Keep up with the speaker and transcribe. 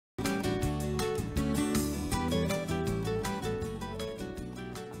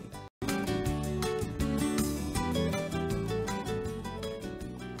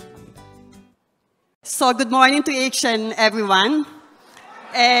So good morning to each and everyone.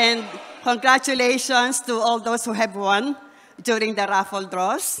 And congratulations to all those who have won during the raffle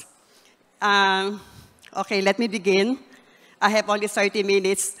draws. Okay, let me begin. I have only 30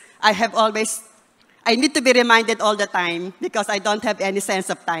 minutes. I need to be reminded all the time because I don't have any sense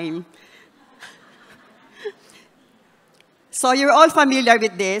of time. So you're all familiar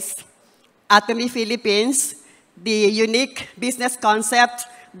with this, Atomy Philippines, the unique business concept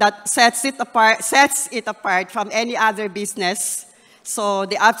that sets it apart from any other business. So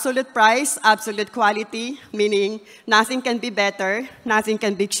the absolute price, absolute quality, meaning nothing can be better, nothing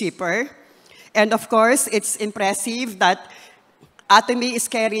can be cheaper. And of course, it's impressive that Atomy is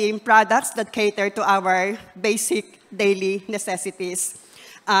carrying products that cater to our basic daily necessities.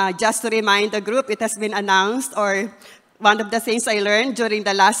 Just to remind the group, it has been announced, or one of the things I learned during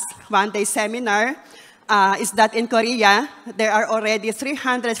the last one-day seminar is that in Korea, there are already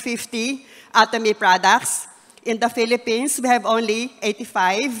 350 Atomy products. In the Philippines, we have only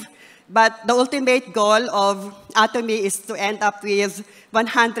 85. But the ultimate goal of Atomy is to end up with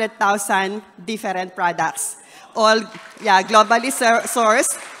 100,000 different products, all globally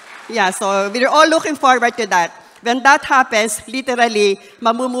sourced. Yeah, so we're all looking forward to that. When that happens, literally,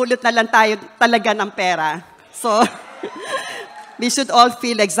 mamumulot na lang tayo talaga ng pera. So we should all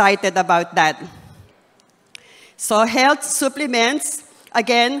feel excited about that. So health supplements,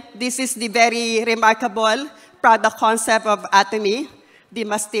 again, this is the very remarkable product concept of Atomy. The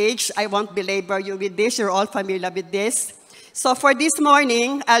Mastage, I won't belabor you with this, you're all familiar with this. So for this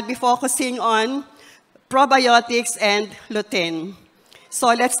morning, I'll be focusing on probiotics and lutein.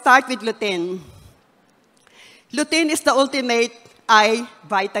 So let's start with lutein. Lutein is the ultimate eye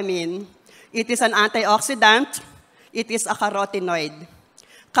vitamin. It is an antioxidant. It is a carotenoid.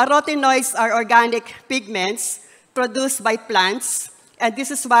 Carotenoids are organic pigments produced by plants, and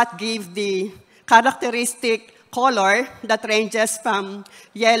this is what gives the characteristic color that ranges from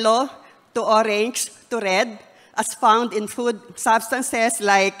yellow to orange to red, as found in food substances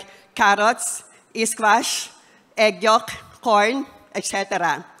like carrots, squash, egg yolk, corn,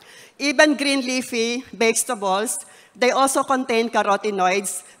 etc. Even green leafy vegetables, they also contain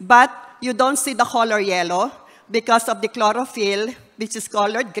carotenoids, but you don't see the color yellow because of the chlorophyll, which is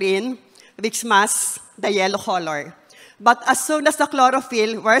colored green, which masks the yellow color. But as soon as the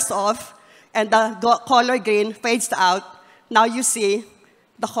chlorophyll wears off and the color green fades out, now you see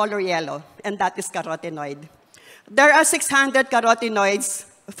the color yellow, and that is carotenoid. There are 600 carotenoids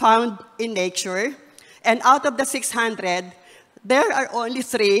found in nature, and out of the 600, there are only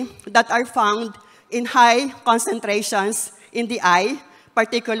 3 that are found in high concentrations in the eye,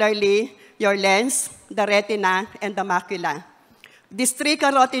 particularly your lens, the retina, and the macula. These 3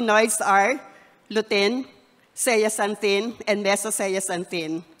 carotenoids are lutein, zeaxanthin, and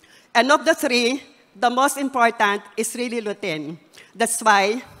mesozeaxanthin. And of the 3, the most important is really lutein. That's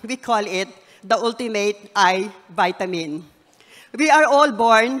why we call it the ultimate eye vitamin. We are all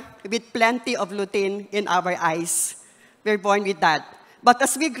born with plenty of lutein in our eyes. We're born with that. But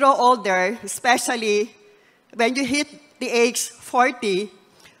as we grow older, especially when you hit the age 40,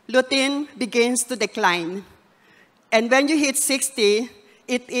 lutein begins to decline. And when you hit 60,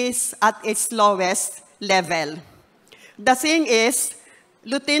 it is at its lowest level. The thing is,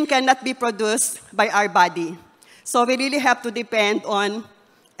 lutein cannot be produced by our body. So we really have to depend on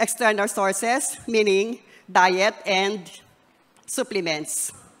external sources, meaning diet and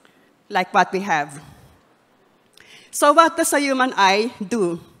supplements, like what we have. So what does a human eye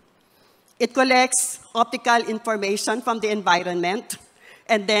do? It collects optical information from the environment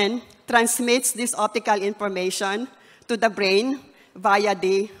and then transmits this optical information to the brain via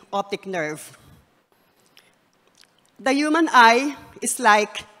the optic nerve. The human eye is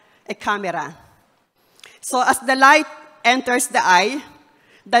like a camera. So as the light enters the eye,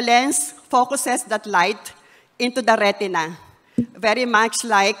 the lens focuses that light into the retina, very much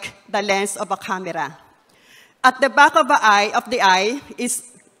like the lens of a camera. At the back of the eye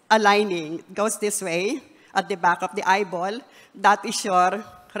is a lining. It goes this way, at the back of the eyeball. That is your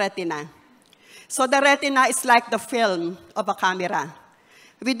retina. So the retina is like the film of a camera.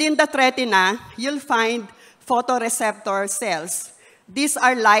 Within that retina, you'll find photoreceptor cells. These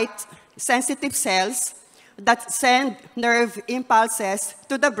are light-sensitive cells that send nerve impulses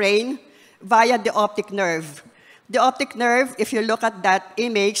to the brain via the optic nerve. The optic nerve, if you look at that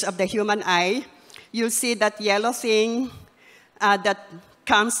image of the human eye, you'll see that yellow thing that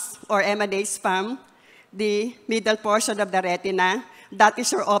comes or emanates from the middle portion of the retina. That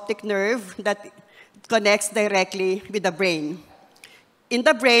is your optic nerve that connects directly with the brain. In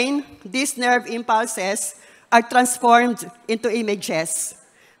the brain, these nerve impulses are transformed into images,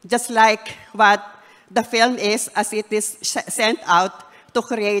 just like what the film is as it is sent out to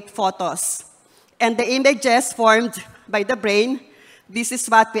create photos. And the images formed by the brain, this is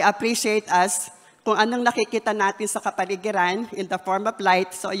what we appreciate as kung anong nakikita natin sa kapaligiran in the form of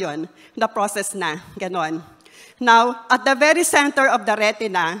light. So yun, na-process na, ganon. Now, at the very center of the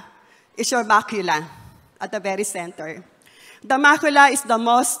retina is your macula, at the very center. The macula is the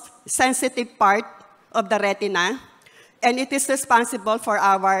most sensitive part of the retina, and it is responsible for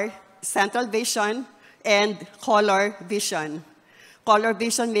our central vision and color vision. Color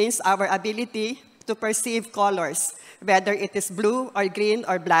vision means our ability to perceive colors, whether it is blue or green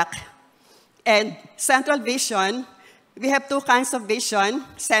or black. And central vision, we have two kinds of vision,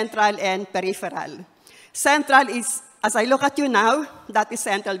 central and peripheral. Central is, as I look at you now, that is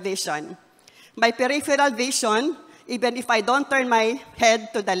central vision. My peripheral vision, even if I don't turn my head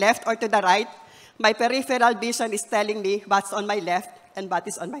to the left or to the right, my peripheral vision is telling me what's on my left and what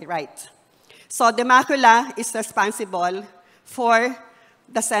is on my right. So the macula is responsible for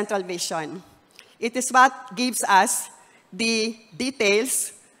the central vision. It is what gives us the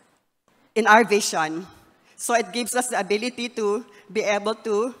details in our vision. So it gives us the ability to be able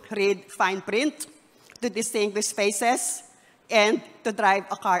to read fine print, to distinguish faces, and to drive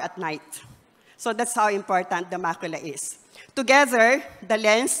a car at night. So that's how important the macula is. Together, the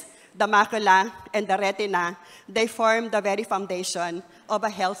lens, the macula, and the retina, they form the very foundation of a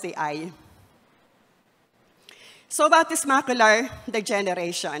healthy eye. So what is macular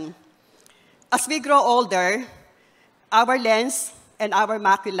degeneration? As we grow older, our lens and our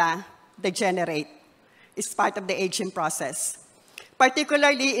macula degenerate. It's part of the aging process.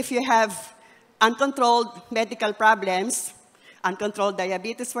 Particularly if you have uncontrolled medical problems, uncontrolled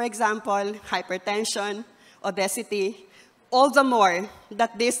diabetes, for example, hypertension, obesity, all the more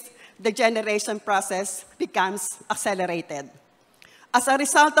that this degeneration process becomes accelerated. As a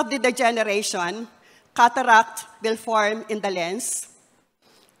result of the degeneration, cataract will form in the lens.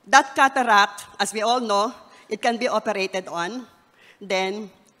 That cataract, as we all know, it can be operated on.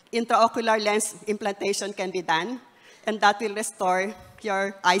 Then intraocular lens implantation can be done, and that will restore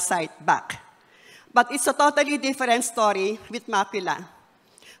your eyesight back. But it's a totally different story with macula.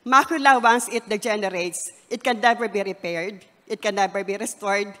 Macula, once it degenerates, it can never be repaired. It can never be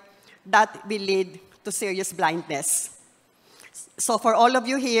restored. That will lead to serious blindness. So for all of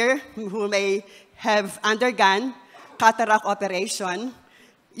you here who may have undergone cataract operation,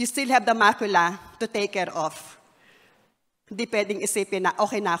 you still have the macula to take care of. Hindi pwedeng isipin na,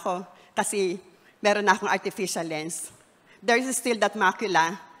 okay na ako kasi meron na akong artificial lens. There is still that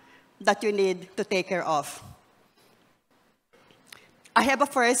macula that you need to take care of. I have a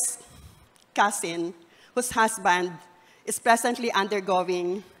first cousin whose husband is presently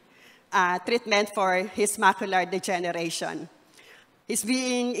undergoing treatment for his macular degeneration. He's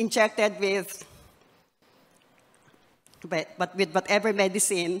being injected with whatever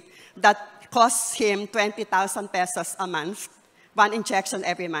medicine that costs him 20,000 pesos a month, one injection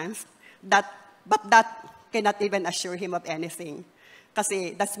every month. But that cannot even assure him of anything.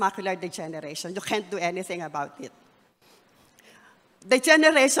 Kasi that's macular degeneration. You can't do anything about it.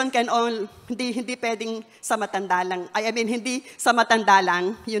 Degeneration can hindi pwedeng sa matanda lang. Hindi sa matanda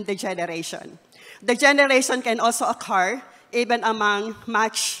lang yung degeneration. Degeneration can also occur even among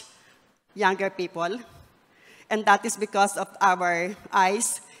much younger people. And that is because of our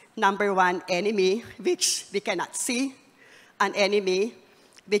eyes' number one enemy, which we cannot see, an enemy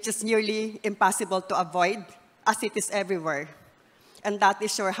which is nearly impossible to avoid, as it is everywhere. And that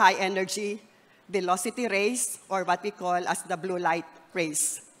is your high energy velocity rays, or what we call as the blue light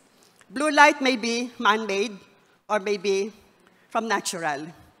rays. Blue light may be man-made or may be from natural.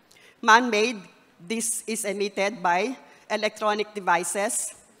 Man-made, this is emitted by electronic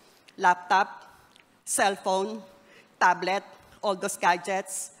devices, laptop, cell phone, tablet, all those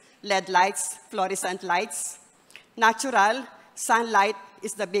gadgets, LED lights, fluorescent lights. Natural, sunlight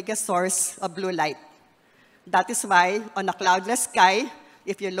is the biggest source of blue light. That is why on a cloudless sky,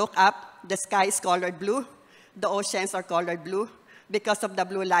 if you look up, the sky is colored blue, the oceans are colored blue because of the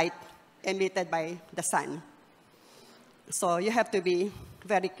blue light emitted by the sun. So you have to be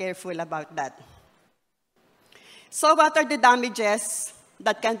very careful about that. So what are the damages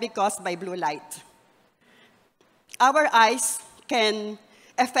that can be caused by blue light? Our eyes can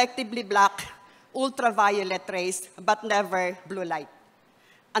effectively block ultraviolet rays, but never blue light.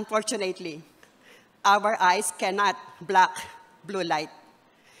 Unfortunately, our eyes cannot block blue light.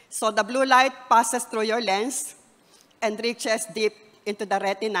 So the blue light passes through your lens and reaches deep into the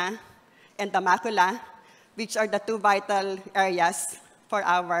retina and the macula, which are the two vital areas for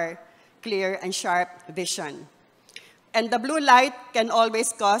our clear and sharp vision. And the blue light can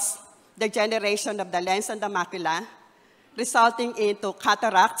always cause degeneration of the lens and the macula, resulting into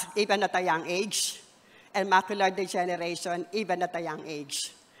cataract even at a young age, and macular degeneration even at a young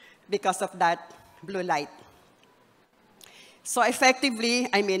age because of that blue light. So effectively,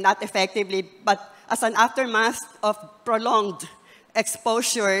 I mean not effectively, but as an aftermath of prolonged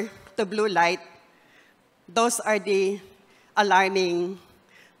exposure to blue light, those are the alarming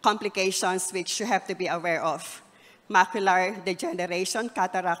complications which you have to be aware of. Macular degeneration,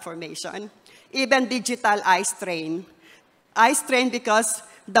 cataract formation, even digital eye strain. Eye strain because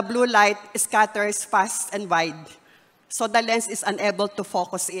the blue light scatters fast and wide, so the lens is unable to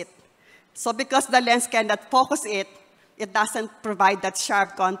focus it. So because the lens cannot focus it, it doesn't provide that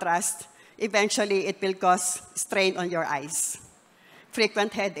sharp contrast. Eventually, it will cause strain on your eyes.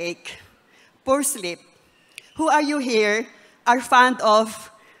 Frequent headache, poor sleep. Who are you here are fond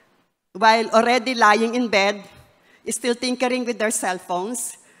of, while already lying in bed, still tinkering with their cell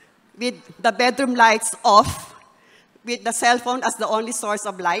phones, with the bedroom lights off, with the cell phone as the only source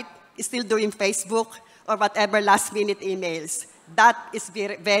of light, still doing Facebook or whatever last-minute emails? That is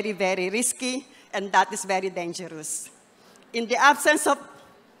very, very, very risky, and that is very dangerous. In the absence of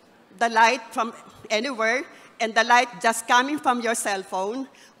the light from anywhere, and the light just coming from your cell phone,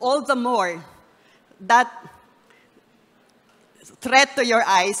 all the more that threat to your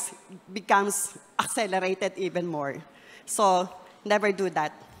eyes becomes accelerated even more. So never do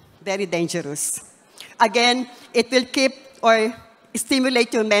that. Very dangerous. Again, it will keep or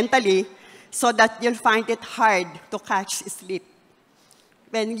stimulate you mentally so that you'll find it hard to catch sleep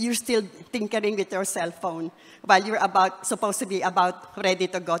when you're still tinkering with your cell phone while you're supposed to be ready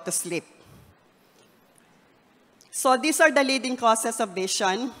to go to sleep. So these are the leading causes of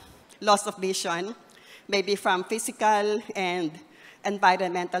vision, loss of vision, maybe from physical and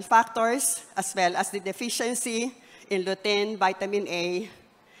environmental factors, as well as the deficiency in lutein, vitamin A,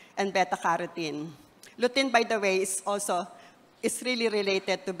 and beta-carotene. Lutein, by the way, is really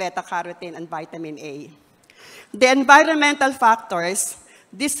related to beta-carotene and vitamin A. The environmental factors,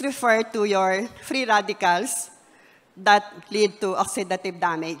 these refer to your free radicals that lead to oxidative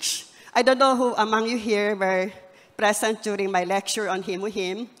damage. I don't know who among you here were present during my lecture on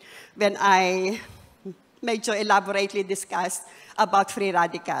Himuhim when I medyo elaborately discussed about free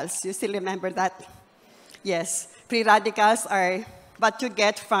radicals. You still remember that? Yes. Free radicals are what you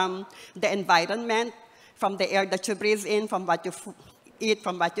get from the environment, from the air that you breathe in, from what you eat,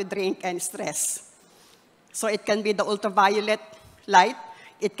 from what you drink, and stress. So it can be the ultraviolet light.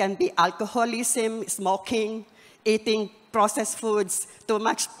 It can be alcoholism, smoking, eating processed foods, too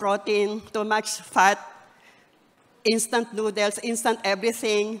much protein, too much fat, instant noodles, instant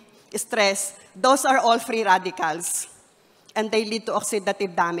everything, stress. Those are all free radicals, and they lead to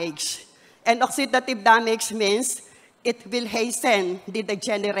oxidative damage. And oxidative damage means it will hasten the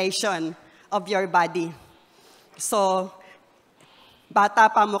degeneration of your body. So, bata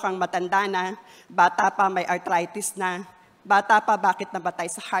pa mukhang matanda na, bata pa may arthritis na, bata pa bakit nabatay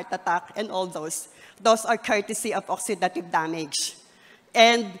sa heart attack, and all those. Those are courtesy of oxidative damage.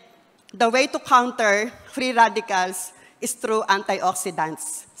 And the way to counter free radicals is through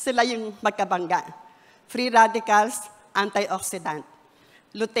antioxidants. Sila yung magkabangga. Free radicals, antioxidant.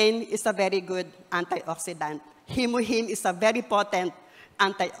 Lutein is a very good antioxidant. Himuhim is a very potent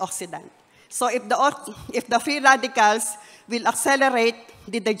antioxidant. So if the free radicals will accelerate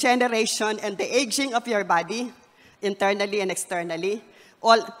the degeneration and the aging of your body, internally and externally,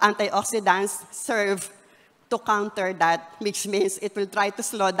 all antioxidants serve to counter that, which means it will try to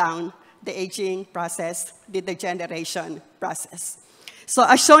slow down the aging process, the degeneration process. So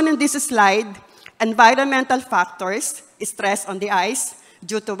as shown in this slide, environmental factors, stress on the eyes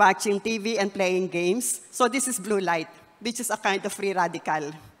due to watching TV and playing games. So this is blue light, which is a kind of free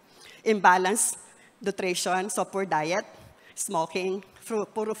radical. Imbalanced nutrition, so poor diet, smoking,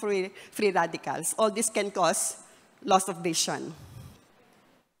 puro free radicals. All this can cause loss of vision.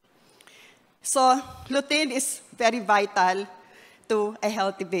 So lutein is very vital to a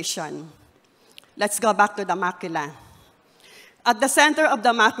healthy vision. Let's go back to the macula. At the center of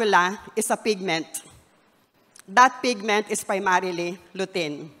the macula is a pigment. That pigment is primarily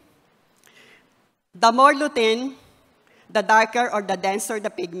lutein. The more lutein, the darker or the denser the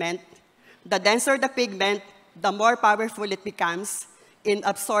pigment. The denser the pigment, the more powerful it becomes in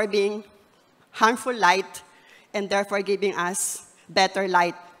absorbing harmful light and therefore giving us better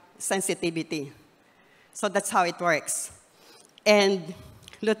light sensitivity. So that's how it works. And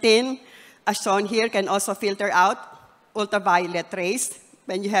lutein, as shown here, can also filter out ultraviolet rays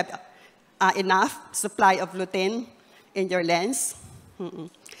when you have enough supply of lutein in your lens.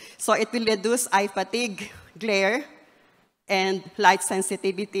 So it will reduce eye fatigue, glare, and light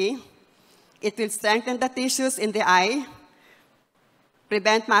sensitivity. It will strengthen the tissues in the eye,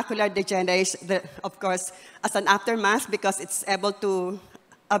 prevent macular degeneration, of course, as an aftermath, because it's able to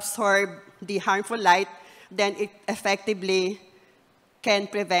absorb the harmful light, then it effectively can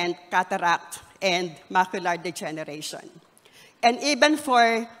prevent cataract and macular degeneration. And even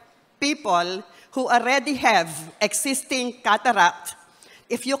for people who already have existing cataract,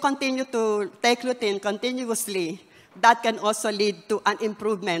 if you continue to take lutein continuously, that can also lead to an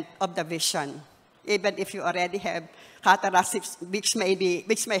improvement of the vision, even if you already have cataracts which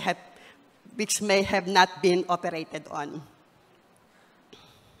may have not been operated on.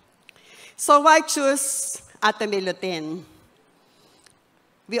 So why choose Atomy lutein?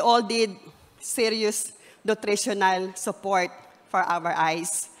 We all did serious nutritional support for our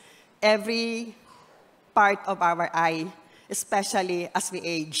eyes, every part of our eye, especially as we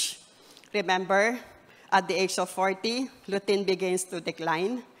age. Remember, at the age of 40, lutein begins to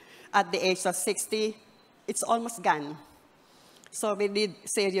decline. At the age of 60, it's almost gone. So we need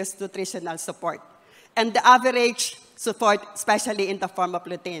serious nutritional support. And the average support, especially in the form of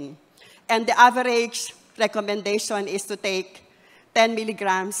lutein. And the average recommendation is to take 10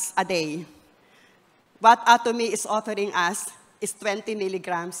 milligrams a day. What Atomy is offering us is 20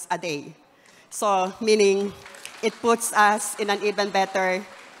 milligrams a day. So meaning it puts us in an even better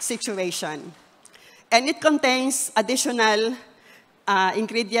situation. And it contains additional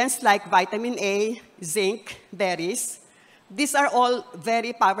ingredients like vitamin A, zinc, berries. These are all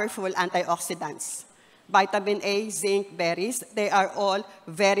very powerful antioxidants. Vitamin A, zinc, berries, they are all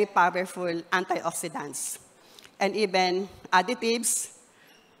very powerful antioxidants. And even additives,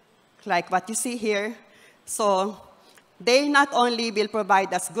 like what you see here. So they not only will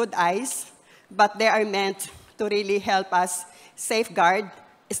provide us good eyes, but they are meant to really help us safeguard,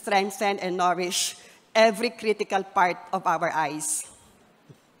 strengthen, and nourish every critical part of our eyes.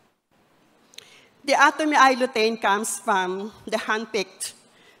 The Atomy eye lutein comes from the hand-picked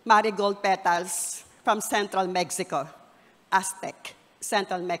marigold petals from central Mexico, Aztec,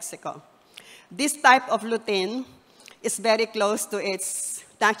 central Mexico. This type of lutein is very close to its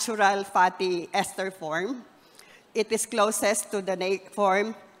natural fatty ester form. It is closest to the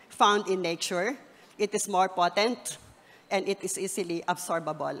form found in nature. It is more potent, and it is easily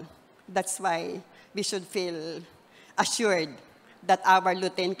absorbable. That's why we should feel assured that our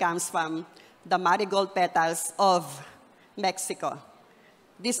lutein comes from the marigold petals of Mexico.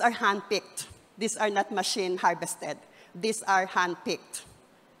 These are hand-picked. These are not machine harvested. These are hand-picked.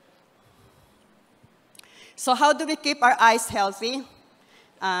 So how do we keep our eyes healthy?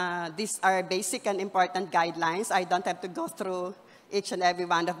 These are basic and important guidelines. I don't have to go through each and every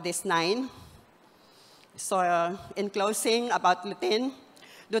one of these 9. So in closing, about lutein,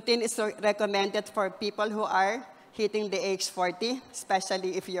 lutein is recommended for people who are hitting the age 40,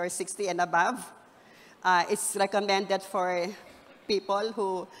 especially if you're 60 and above. It's recommended for people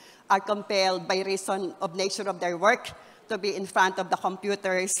who are compelled by reason of nature of their work to be in front of the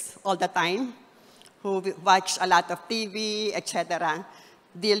computers all the time, who watch a lot of TV, etc.,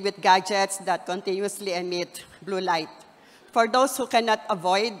 deal with gadgets that continuously emit blue light. For those who cannot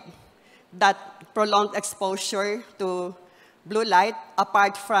avoid that prolonged exposure to blue light,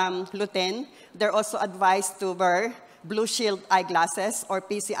 apart from lutein, they're also advised to wear blue shield eyeglasses or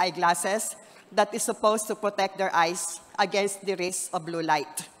PC eyeglasses that is supposed to protect their eyes against the risk of blue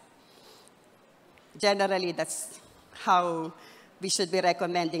light. Generally, that's how we should be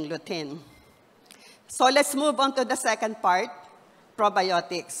recommending lutein. So let's move on to the second part,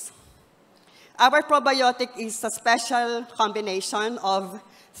 probiotics. Our probiotic is a special combination of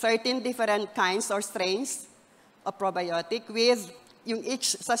 13 different kinds or strains of probiotic with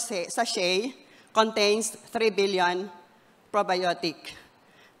each sachet contains 3 billion probiotic.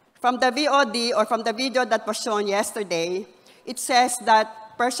 From the VOD or from the video that was shown yesterday, it says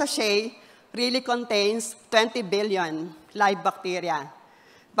that per sachet really contains 20 billion live bacteria.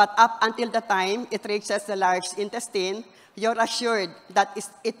 But up until the time it reaches the large intestine, you're assured that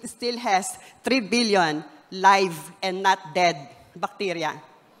it still has 3 billion live and not dead bacteria.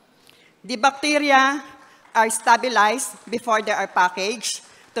 The bacteria are stabilized before they are packaged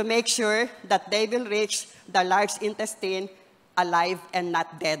to make sure that they will reach the large intestine alive and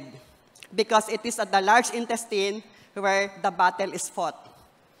not dead. Because it is at the large intestine where the battle is fought.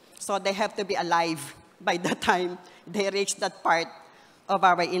 So they have to be alive by the time they reach that part of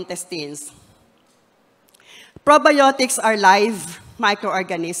our intestines. Probiotics are live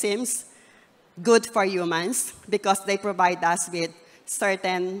microorganisms, good for humans because they provide us with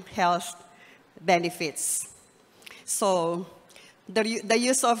certain health benefits. So the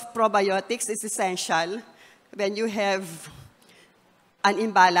use of probiotics is essential when you have an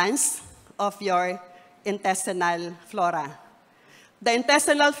imbalance of your intestinal flora. The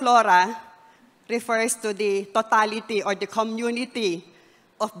intestinal flora refers to the totality or the community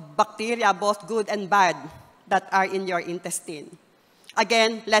of bacteria, both good and bad, that are in your intestine.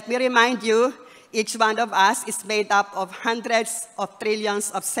 Again, let me remind you, each one of us is made up of hundreds of trillions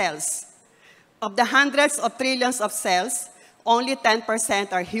of cells. Of the hundreds of trillions of cells, only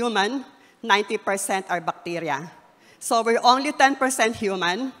 10% are human, 90% are bacteria. So we're only 10%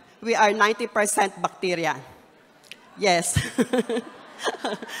 human, we are 90% bacteria. Yes.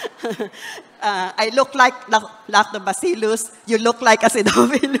 I look like lactobacillus, you look like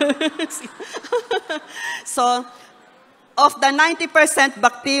acidophilus. So, of the 90%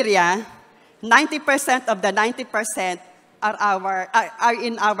 bacteria, 90% of the 90% are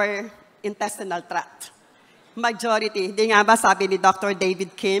in our intestinal tract. Majority, di nga ba sabi ni Dr.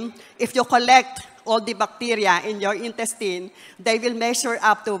 David Kim, if you collect all the bacteria in your intestine, they will measure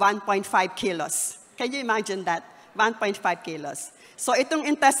up to 1.5 kilos. Can you imagine that? 1.5 kilos. So itong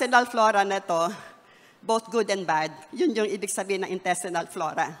intestinal flora na to, both good and bad, yun yung ibig sabihin ng intestinal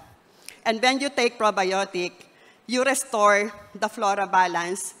flora. And when you take probiotic, you restore the flora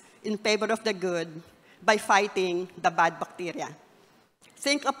balance in favor of the good by fighting the bad bacteria.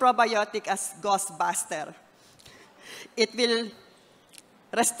 Think of probiotic as ghostbuster. It will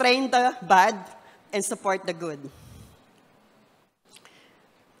restrain the bad and support the good.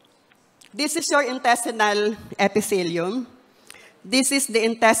 This is your intestinal epithelium. This is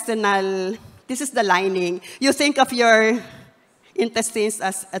the lining. You think of your intestines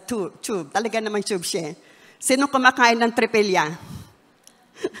as a tube. Talaga namang tube siya. Sino kumakain ng tripilya?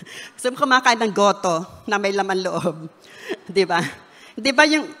 Sino kumakain ng goto na may laman loob? Di ba? Di ba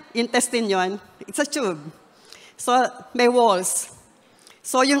yung intestine yon? It's a tube. So, may walls.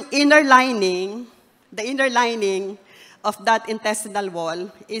 So, yung inner lining, the inner lining of that intestinal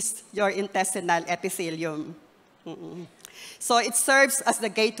wall is your intestinal epithelium. So, it serves as the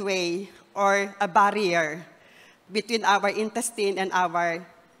gateway or a barrier between our intestine and our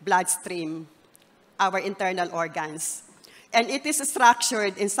bloodstream, our internal organs. And it is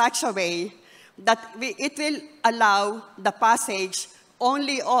structured in such a way that it will allow the passage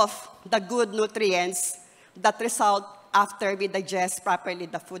only of the good nutrients that result after we digest properly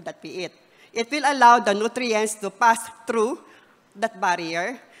the food that we eat. It will allow the nutrients to pass through that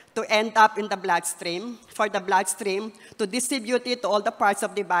barrier to end up in the bloodstream, for the bloodstream to distribute it to all the parts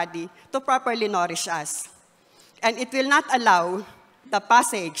of the body to properly nourish us. And it will not allow the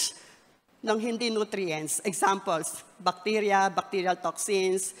passage ng hindi nutrients. Examples, bacteria, bacterial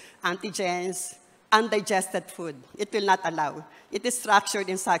toxins, antigens, undigested food. It will not allow. It is structured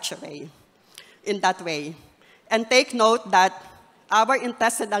in such a way, in that way. And take note that our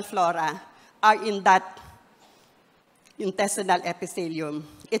intestinal flora are in that intestinal epithelium.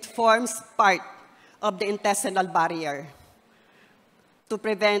 It forms part of the intestinal barrier to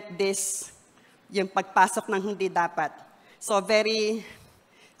prevent this, yung pagpasok ng hindi dapat. So very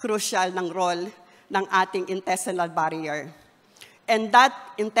crucial ng role ng ating intestinal barrier. And that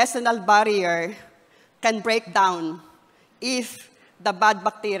intestinal barrier can break down if the bad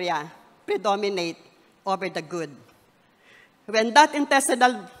bacteria predominate over the good. When that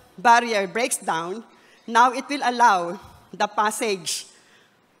intestinal barrier breaks down, now it will allow the passage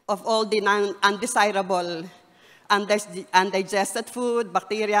of all the undesirable, undigested food,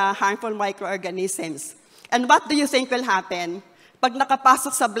 bacteria, harmful microorganisms. And what do you think will happen pag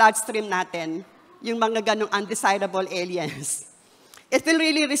nakapasok sa bloodstream natin yung mga ganong undesirable aliens? It will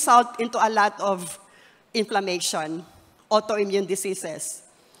really result into a lot of inflammation, autoimmune diseases.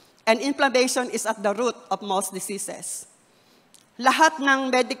 And inflammation is at the root of most diseases. Lahat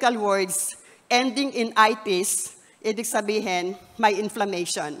ng medical words ending in itis, ibig sabihin, may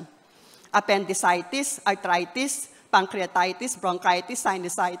inflammation. Appendicitis, arthritis, pancreatitis, bronchitis,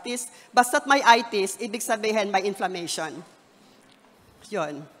 sinusitis. Basta't may itis, ibig sabihin may inflammation.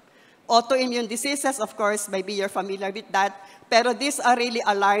 Yun. Autoimmune diseases, of course, maybe you're familiar with that. Pero these are really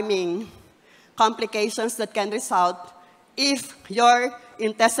alarming complications that can result if your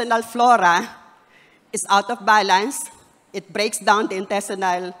intestinal flora is out of balance, it breaks down the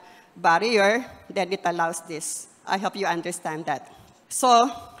intestinal barrier, then it allows this. I hope you understand that. So,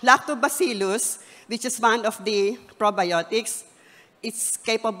 lactobacillus, which is one of the probiotics, it's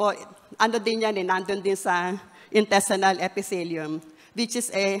capable, ano din yan, nandun din sa intestinal epithelium, which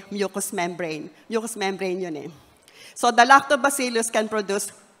is a mucous membrane. Mucous membrane yun eh. So, the lactobacillus can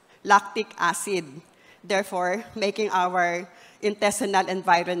produce lactic acid, therefore making our intestinal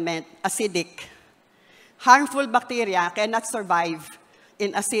environment acidic. Harmful bacteria cannot survive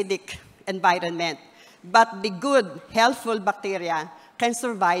in acidic environment, but the good, healthful bacteria can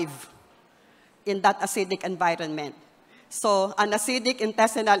survive in that acidic environment. So an acidic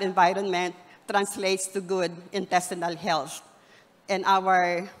intestinal environment translates to good intestinal health. And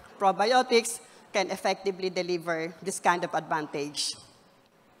our probiotics can effectively deliver this kind of advantage.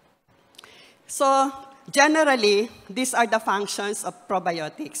 So generally, these are the functions of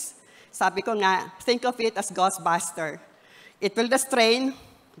probiotics. Sabi ko nga, think of it as Ghostbuster. It will restrain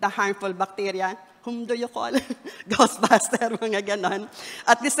the harmful bacteria. Whom do you call? Ghostbuster, mga ganon.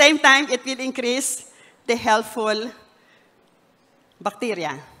 At the same time, it will increase the healthful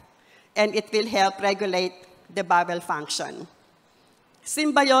bacteria. And it will help regulate the bowel function.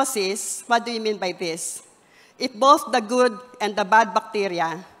 Symbiosis, what do you mean by this? If both the good and the bad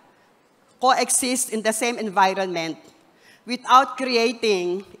bacteria coexist in the same environment without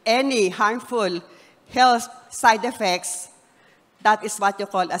creating any harmful health side effects, that is what you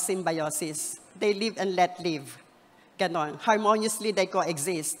call a symbiosis. They live and let live. Ganon. Harmoniously, they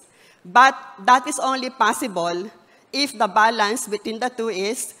coexist. But that is only possible if the balance between the two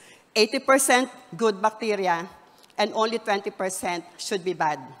is 80% good bacteria and only 20% should be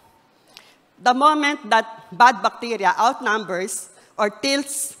bad. The moment that bad bacteria outnumbers or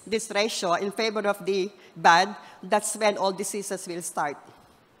tilts this ratio in favor of the bad, that's when all diseases will start.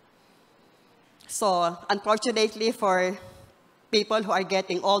 So, unfortunately for people who are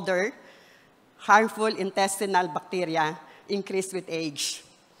getting older, harmful intestinal bacteria increase with age.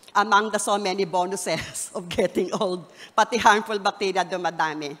 Among the so many bonuses of getting old, pati harmful bacteria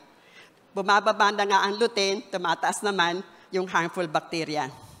dumadami. Bumababa na nga ang lutein, tumataas naman yung harmful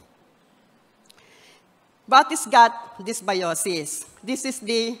bacteria. What is gut dysbiosis? This is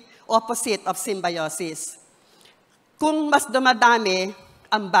the opposite of symbiosis. Kung mas dumadami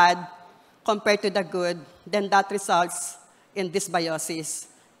ang bad compared to the good, then that results in dysbiosis.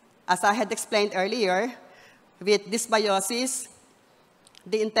 As I had explained earlier, with dysbiosis,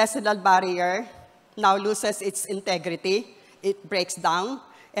 the intestinal barrier now loses its integrity. It breaks down,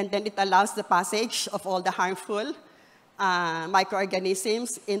 and then it allows the passage of all the harmful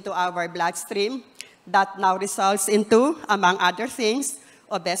microorganisms into our bloodstream. That now results into, among other things,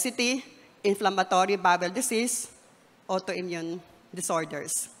 obesity, inflammatory bowel disease, autoimmune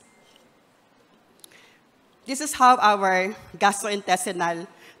disorders. This is how our gastrointestinal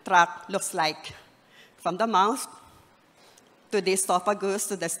tract looks like. From the mouth, to the esophagus,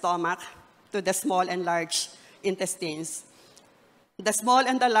 to the stomach, to the small and large intestines. The small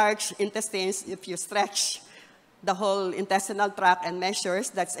and the large intestines, if you stretch the whole intestinal tract and measures,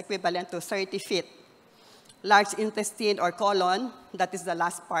 that's equivalent to 30 feet. Large intestine or colon, that is the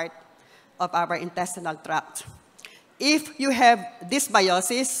last part of our intestinal tract. If you have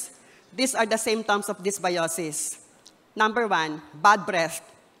dysbiosis, these are the symptoms of dysbiosis. Number one, bad breath.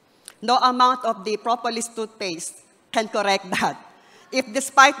 No amount of the propolis toothpaste can correct that. If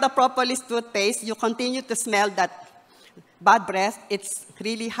despite the propolis toothpaste, you continue to smell that bad breath, it's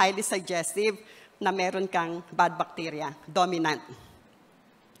really highly suggestive na meron kang bad bacteria, dominant.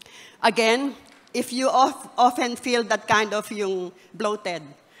 Again, if you often feel that kind of yung bloated,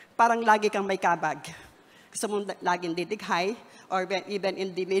 parang lagi kang may kabag. Gusto mong laging didighay, or even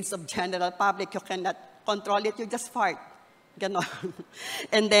in the midst of general public, you cannot control it, you just fart. Ganon.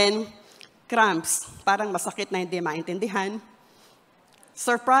 And then, cramps, parang masakit na hindi maintindihan.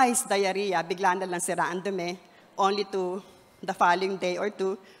 Surprise, diarrhea, bigla na lang sira ang dumi, only to the following day or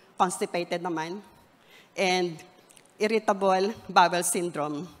two, constipated naman. And irritable bowel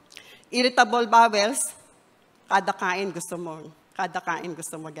syndrome. Irritable bowels, kada kain gusto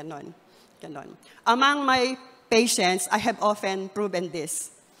mo, ganon. Among my patients, I have often proven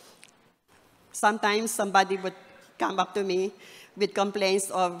this. Sometimes somebody would come up to me with complaints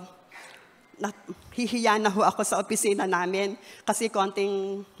of, hihiya na ho ako sa opisina namin kasi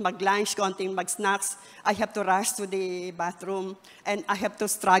konting mag-lunch, konting mag-snacks, I have to rush to the bathroom and I have to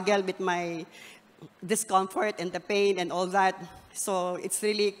struggle with my discomfort and the pain and all that. So it's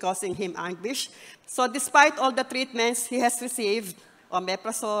really causing him anguish. So despite all the treatments he has received,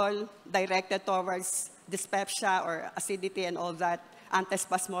 omeprazole, directed towards dyspepsia or acidity and all that,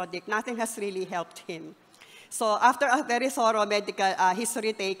 antispasmodic, nothing has really helped him. So after a very thorough medical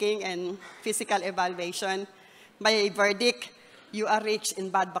history taking and physical evaluation, my verdict, you are rich in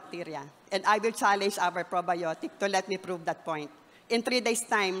bad bacteria. And I will challenge our probiotic to let me prove that point. In 3 days'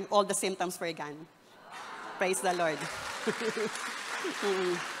 time, all the symptoms were gone. Praise the Lord.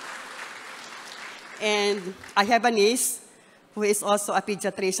 And I have a niece who is also a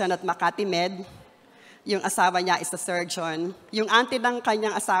pediatrician at Makati Med. Yung asawa niya is a surgeon. Yung auntie ng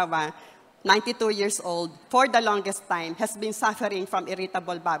kanyang asawa, 92 years old, for the longest time, has been suffering from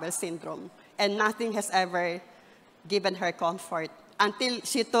irritable bowel syndrome. And nothing has ever given her comfort until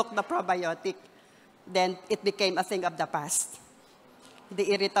she took the probiotic. then it became a thing of the past.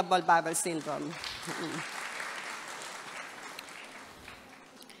 The irritable bowel syndrome.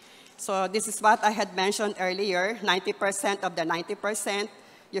 So this is what I had mentioned earlier, 90% of the 90%,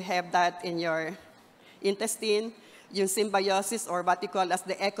 you have that in your intestine, yung symbiosis, or what we call as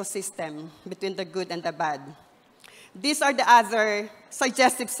the ecosystem between the good and the bad. These are the other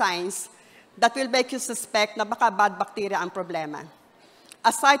suggestive signs that will make you suspect na baka bad bacteria ang problema.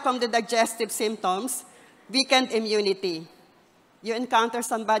 Aside from the digestive symptoms, weakened immunity. You encounter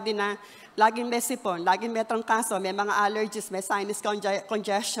somebody na laging may sipon, laging may trangkaso, may mga allergies, may sinus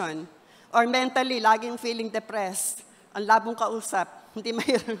congestion, or mentally, laging feeling depressed, ang labong kausap. Hindi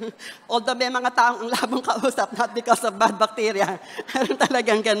although may mga taong ang labong kausap, not because of bad bacteria. Meron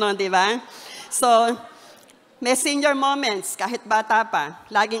talagang ganon, di ba? So, may senior moments, kahit bata pa,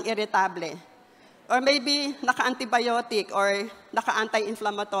 laging irritable. Or maybe naka-antibiotic or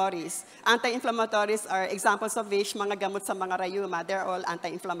naka-anti-inflammatories. Anti-inflammatories are examples of which mga gamot sa mga rayuma, they're all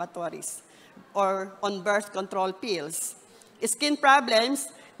anti-inflammatories. Or on birth control pills. Skin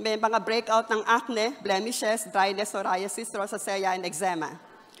problems, may mga breakout ng acne, blemishes, dryness, psoriasis, rosacea, and eczema.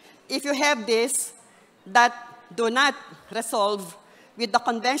 If you have this, that do not resolve with the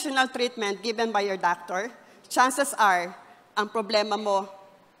conventional treatment given by your doctor, chances are, ang problema mo,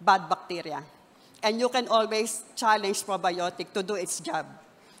 bad bacteria. And you can always challenge probiotic to do its job,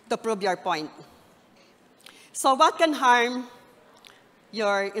 to prove your point. So what can harm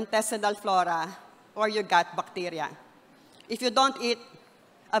your intestinal flora or your gut bacteria? If you don't eat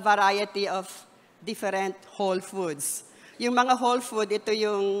a variety of different whole foods. Yung mga whole food, ito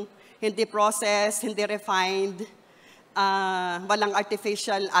yung hindi processed, hindi refined, walang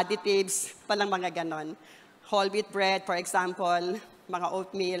artificial additives, walang mga ganon. Whole wheat bread, for example, mga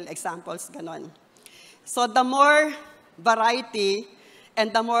oatmeal, examples, ganon. So the more variety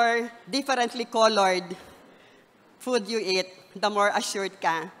and the more differently colored food you eat, the more assured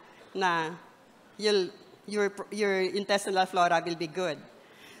ka na your intestinal flora will be good.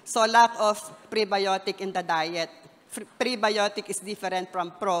 So lack of prebiotic in the diet. Prebiotic is different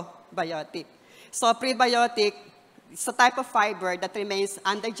from probiotic. So prebiotic is a type of fiber that remains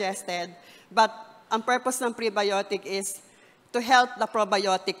undigested, but ang purpose ng prebiotic is to help the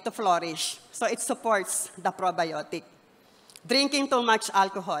probiotic to flourish. So it supports the probiotic. Drinking too much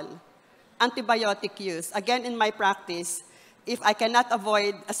alcohol. Antibiotic use. Again, in my practice, if I cannot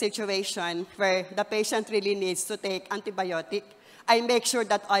avoid a situation where the patient really needs to take antibiotic, I make sure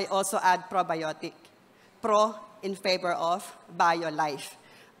that I also add probiotic. Pro in favor of bio-life.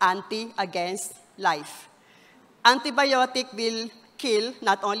 Anti against life. Antibiotic will kill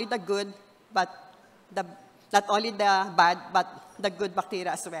not only the good, but not only the bad, but the good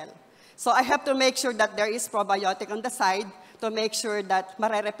bacteria as well. So I have to make sure that there is probiotic on the side to make sure that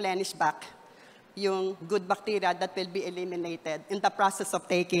mare-replenish back yung good bacteria that will be eliminated in the process of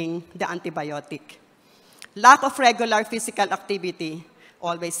taking the antibiotic. Lack of regular physical activity,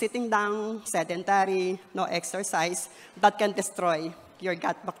 always sitting down, sedentary, no exercise, that can destroy your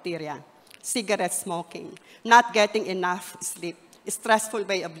gut bacteria. Cigarette smoking, not getting enough sleep, stressful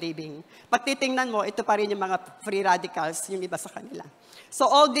way of living. Pag titingnan mo, ito pa rin yung mga free radicals, yung iba sa kanila. So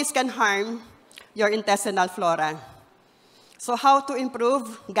all this can harm your intestinal flora. So how to improve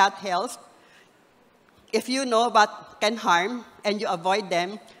gut health? If you know what can harm and you avoid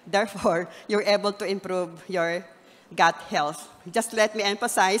them, therefore, you're able to improve your gut health. Just let me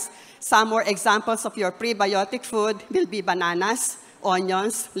emphasize, some more examples of your prebiotic food will be bananas,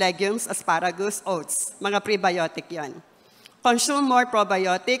 onions, legumes, asparagus, oats. Mga prebiotic yon. Consume more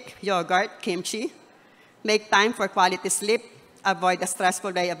probiotic, yogurt, kimchi. Make time for quality sleep. Avoid a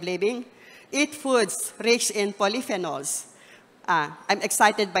stressful way of living. Eat foods rich in polyphenols. I'm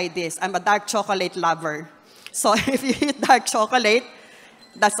excited by this. I'm a dark chocolate lover. So if you eat dark chocolate,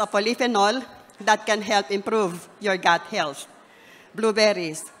 that's a polyphenol that can help improve your gut health.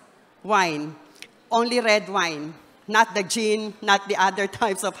 Blueberries, wine, only red wine. Not the gin, not the other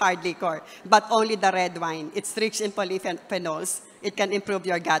types of hard liquor, but only the red wine. It's rich in polyphenols. It can improve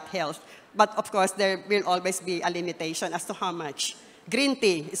your gut health. But of course, there will always be a limitation as to how much. Green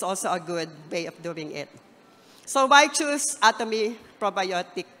tea is also a good way of doing it. So why choose Atomy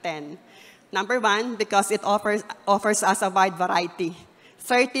Probiotic 10? Number one, because it offers us a wide variety.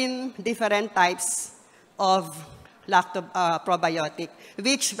 13 different types of probiotic,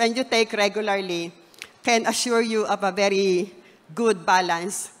 which when you take regularly, can assure you of a very good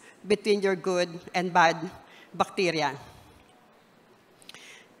balance between your good and bad bacteria.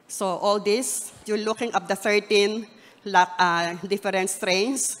 So all this, you're looking at the 13 different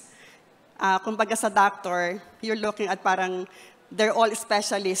strains. Kumbaga sa doctor, you're looking at parang they're all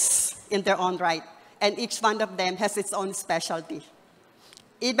specialists in their own right. and each one of them has its own specialty.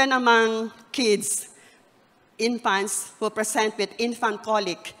 Even among kids, infants who present with infant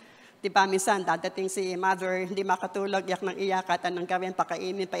colic, di ba, minsan dadating si mother, hindi makatulog, iyak ng iyak, at anong gawin,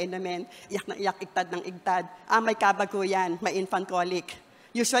 pakainin, painumin, iyak ng iyak, igtad ng igtad. May kabago yan, may infant colic.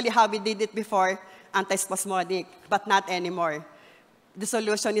 Usually how we did it before, antispasmodic, but not anymore. The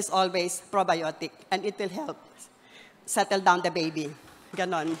solution is always probiotic, and it will help settle down the baby.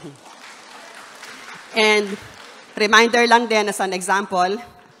 Ganon. And reminder lang din, as an example,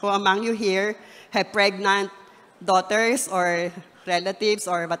 who among you here have pregnant daughters or relatives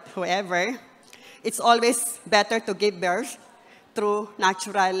or whoever, it's always better to give birth through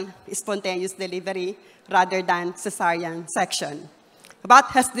natural, spontaneous delivery rather than cesarean section. What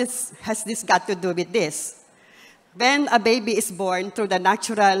has this got to do with this? When a baby is born through the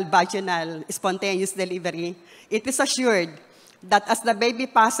natural vaginal spontaneous delivery, it is assured that as the baby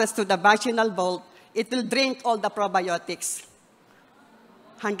passes through the vaginal vault, it will drink all the probiotics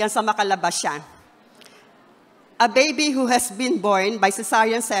hanggang sa makalabas siya. A baby who has been born by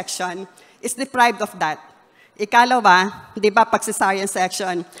cesarean section is deprived of that. Ikalawa, di ba pag cesarean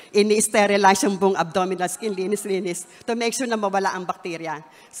section, ini-sterilize yung buong abdominal skin, linis-linis, to make sure na mawala ang bacteria.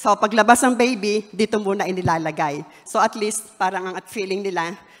 So paglabas ng baby, dito muna inilalagay. So at least, parang ang feeling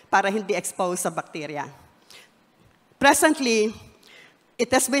nila, para hindi exposed sa bacteria. Presently, it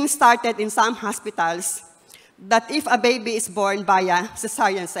has been started in some hospitals that if a baby is born via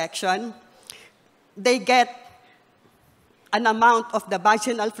cesarean section, they get an amount of the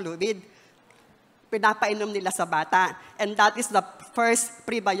vaginal fluid, pinapainom nila sa bata. And that is the first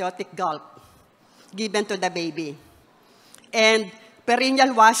prebiotic gulp given to the baby. And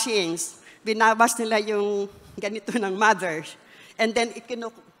perineal washings, binawash nila yung ganito ng mother. And then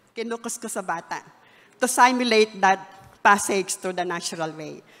kinukuskus sa bata to simulate that passage through the natural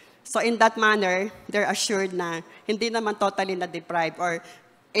way. So in that manner, they're assured na hindi naman totally na-deprive or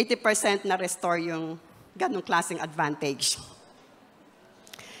 80% na-restore yung ganong klaseng advantage.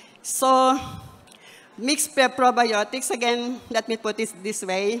 So, mixed probiotics, again, let me put it this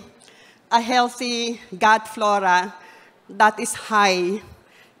way. A healthy gut flora that is high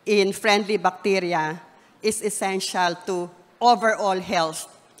in friendly bacteria is essential to overall health.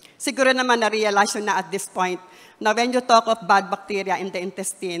 Siguro naman na-realize yun na at this point na when you talk of bad bacteria in the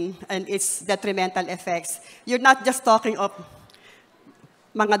intestine and its detrimental effects, you're not just talking of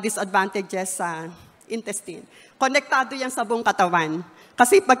mga disadvantages sa intestine. Konektado yan sa buong katawan.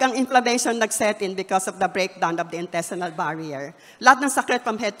 Kasi pag ang inflammation nag-set in because of the breakdown of the intestinal barrier, lahat ng sakit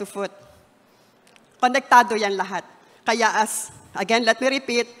from head to foot, konektado yan lahat. Kaya again, let me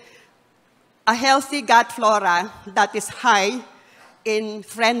repeat, a healthy gut flora that is high in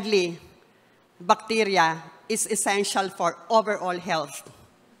friendly bacteria is essential for overall health.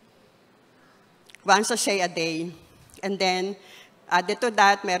 1 sachet a day. And then, added to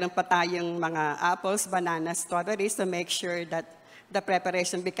that, meron pa tayong mga apples, bananas, strawberries to make sure that the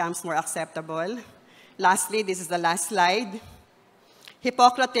preparation becomes more acceptable. Lastly, this is the last slide.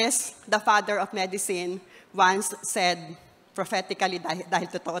 Hippocrates, the father of medicine, once said prophetically,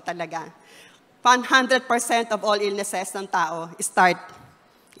 dahil totoo talaga, 100% of all illnesses ng tao start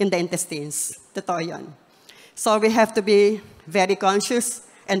in the intestines. Totoo yun. So we have to be very conscious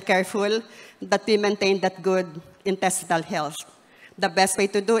and careful that we maintain that good intestinal health. The best way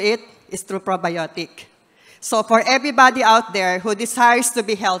to do it is through probiotic. So for everybody out there who desires to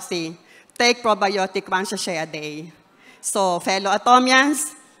be healthy, take probiotic 1 sachet a day. So fellow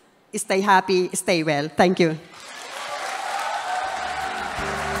Atomians, stay happy, stay well. Thank you.